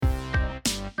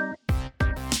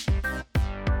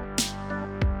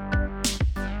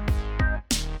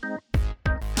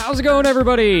How's it going,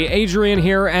 everybody? Adrian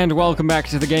here, and welcome back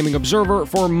to the Gaming Observer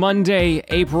for Monday,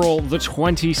 April the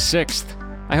 26th.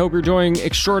 I hope you're doing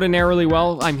extraordinarily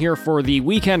well. I'm here for the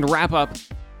weekend wrap-up,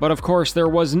 but of course there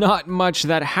was not much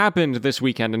that happened this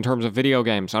weekend in terms of video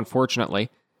games, unfortunately.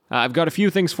 I've got a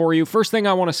few things for you. First thing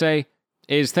I want to say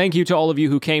is thank you to all of you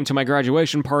who came to my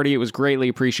graduation party. It was greatly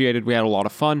appreciated. We had a lot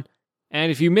of fun.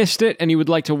 And if you missed it and you would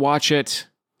like to watch it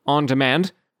on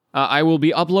demand, I will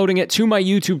be uploading it to my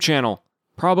YouTube channel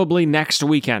probably next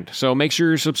weekend. So make sure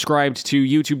you're subscribed to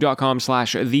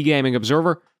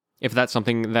youtube.com/thegamingobserver if that's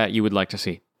something that you would like to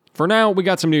see. For now, we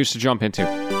got some news to jump into.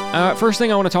 First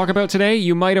thing I want to talk about today,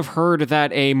 you might have heard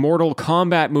that a Mortal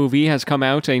Kombat movie has come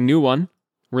out, a new one,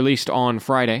 released on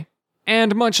Friday.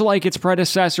 And much like its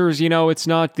predecessors, it's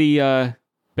not the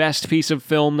best piece of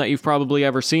film that you've probably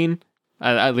ever seen,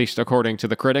 at least according to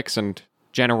the critics and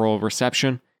general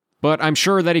reception. But I'm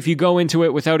sure that if you go into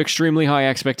it without extremely high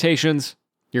expectations,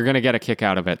 you're going to get a kick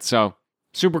out of it. So,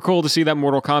 super cool to see that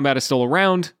Mortal Kombat is still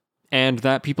around, and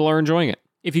that people are enjoying it.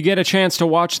 If you get a chance to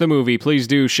watch the movie, please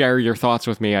do share your thoughts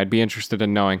with me. I'd be interested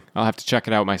in knowing. I'll have to check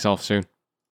it out myself soon.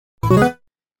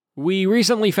 We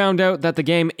recently found out that the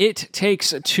game It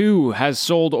Takes Two has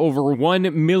sold over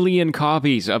 1 million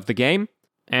copies of the game,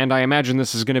 and I imagine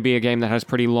this is going to be a game that has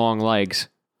pretty long legs.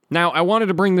 Now, I wanted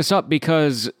to bring this up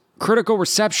because critical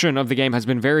reception of the game has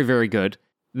been very, very good.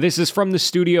 This is from the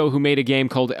studio who made a game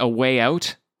called A Way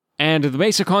Out, and the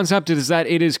basic concept is that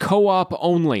it is co-op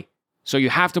only, so you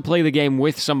have to play the game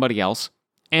with somebody else.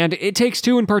 And It Takes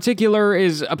Two in particular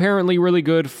is apparently really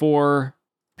good for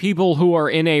people who are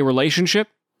in a relationship,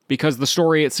 because the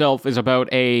story itself is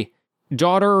about a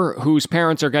daughter whose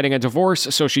parents are getting a divorce,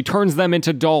 so she turns them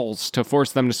into dolls to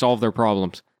force them to solve their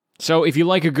problems. So if you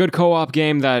like a good co-op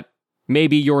game that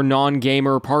maybe your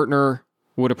non-gamer partner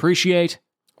would appreciate,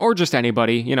 or just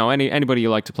anybody, anybody you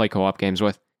like to play co-op games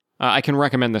with, I can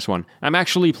recommend this one. I'm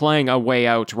actually playing A Way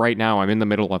Out right now. I'm in the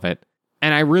middle of it.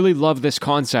 And I really love this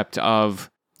concept of,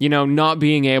 not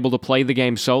being able to play the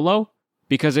game solo,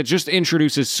 because it just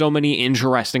introduces so many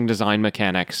interesting design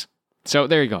mechanics. So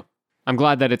there you go. I'm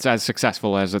glad that it's as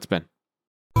successful as it's been.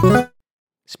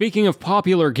 Speaking of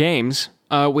popular games,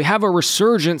 we have a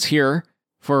resurgence here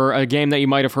for a game that you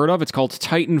might have heard of. It's called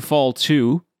Titanfall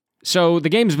 2. So the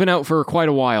game's been out for quite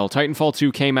a while. Titanfall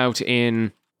 2 came out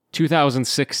in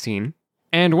 2016.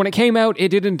 And when it came out, it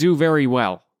didn't do very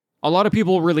well. A lot of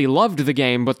people really loved the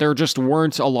game, but there just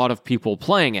weren't a lot of people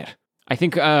playing it. I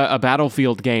think a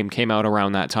Battlefield game came out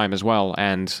around that time as well,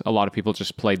 and a lot of people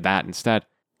just played that instead.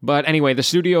 But anyway, the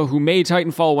studio who made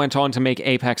Titanfall went on to make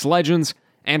Apex Legends,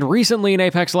 and recently in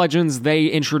Apex Legends, they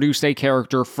introduced a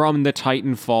character from the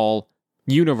Titanfall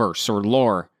universe or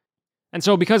lore. And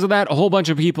so because of that, a whole bunch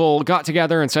of people got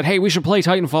together and said, hey, we should play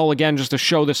Titanfall again just to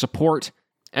show the support.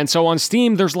 And so on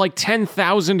Steam, there's like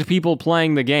 10,000 people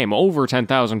playing the game, over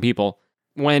 10,000 people,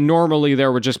 when normally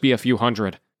there would just be a few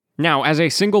hundred. Now, as a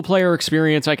single-player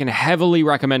experience, I can heavily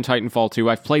recommend Titanfall 2.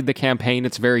 I've played the campaign,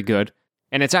 it's very good.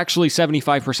 And it's actually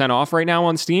 75% off right now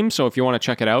on Steam, so if you want to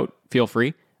check it out, feel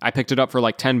free. I picked it up for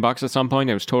like $10 at some point,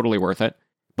 it was totally worth it.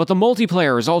 But the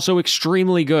multiplayer is also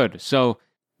extremely good, so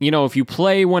if you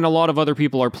play when a lot of other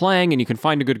people are playing and you can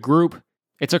find a good group,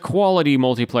 it's a quality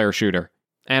multiplayer shooter.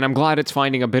 And I'm glad it's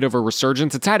finding a bit of a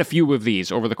resurgence. It's had a few of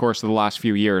these over the course of the last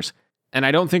few years. And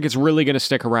I don't think it's really going to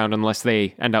stick around unless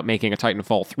they end up making a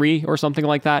Titanfall 3 or something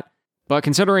like that. But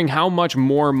considering how much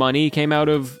more money came out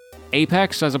of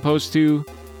Apex as opposed to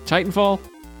Titanfall,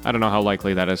 I don't know how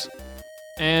likely that is.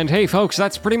 And hey folks,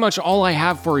 that's pretty much all I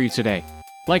have for you today.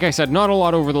 Like I said, not a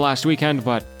lot over the last weekend,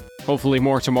 but hopefully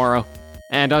more tomorrow.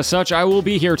 And as such, I will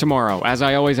be here tomorrow, as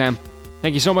I always am.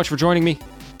 Thank you so much for joining me,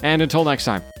 and until next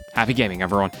time, happy gaming,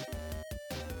 everyone.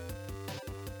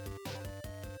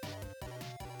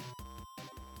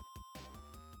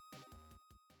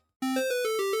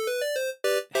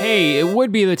 Hey, it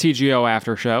would be the TGO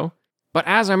after show, but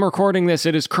as I'm recording this,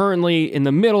 it is currently in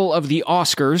the middle of the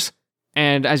Oscars,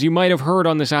 and as you might have heard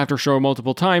on this after show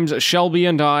multiple times, Shelby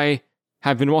and I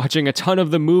have been watching a ton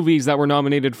of the movies that were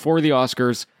nominated for the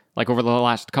Oscars, like over the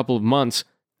last couple of months.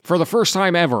 For the first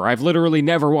time ever, I've literally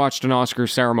never watched an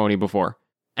Oscars ceremony before.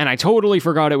 And I totally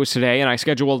forgot it was today, and I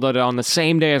scheduled it on the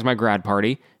same day as my grad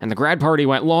party, and the grad party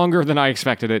went longer than I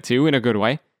expected it to, in a good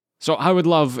way. So I would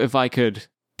love if I could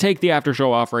take the after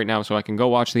show off right now so I can go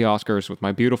watch the Oscars with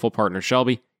my beautiful partner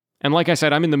Shelby. And like I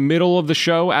said, I'm in the middle of the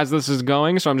show as this is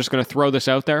going, so I'm just going to throw this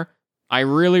out there. I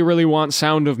really, really want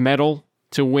Sound of Metal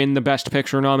to win the Best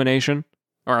Picture nomination.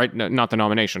 Or, not the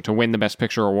nomination, to win the Best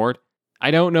Picture award. I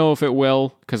don't know if it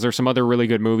will, because there's some other really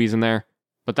good movies in there,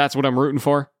 but that's what I'm rooting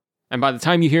for. And by the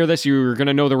time you hear this, you're going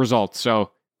to know the results,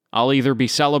 so I'll either be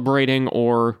celebrating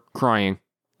or crying.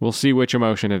 We'll see which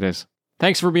emotion it is.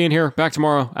 Thanks for being here. Back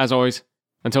tomorrow, as always.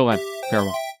 Until then,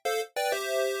 farewell.